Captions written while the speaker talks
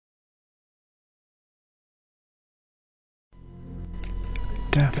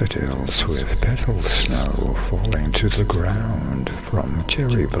Daffodils with petal snow falling to the ground from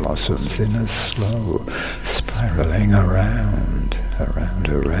cherry blossoms in a slow spiraling around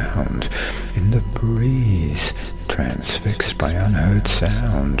in the breeze, transfixed by unheard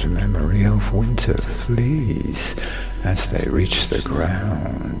sound. Memory of winter flees as they reach the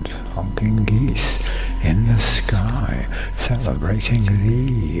ground. Honking geese in the sky, celebrating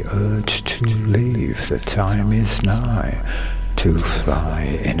the urge to leave. The time is nigh to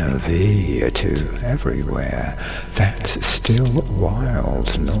fly in a V to everywhere. That's still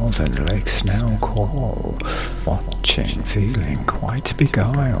wild. Northern lakes now call, watching, feeling quite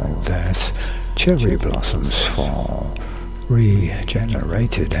beguiled as cherry blossoms fall,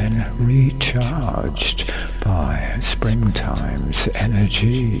 regenerated and recharged by springtime's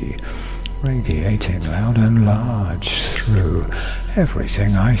energy, radiating loud and large through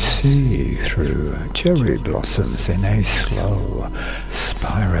everything I see, through cherry blossoms in a slow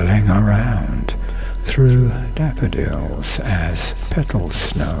spiraling around, through daffodils as petal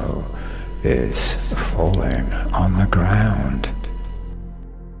snow is falling on the ground.